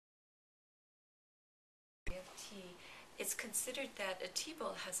of tea, it's considered that a tea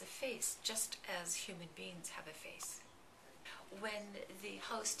bowl has a face, just as human beings have a face. When the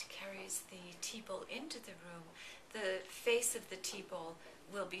host carries the tea bowl into the room, the face of the tea bowl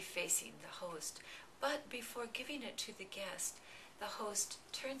will be facing the host. But before giving it to the guest, the host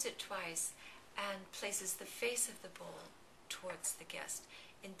turns it twice and places the face of the bowl towards the guest.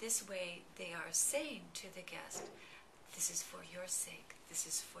 In this way, they are saying to the guest, "This is for your sake, this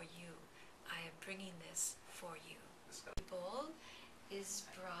is for you. I am bringing this for you." The bowl is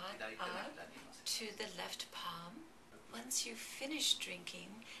brought up to the left palm. Once you finish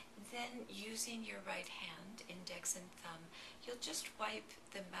drinking, then using your right hand, index and thumb, you'll just wipe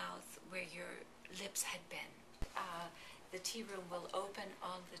the mouth where your lips had been. The tea room will open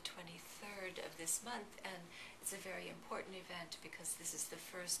on the 23rd of this month, and it's a very important event because this is the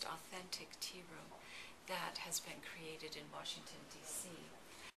first authentic tea room that has been created in Washington, D.C.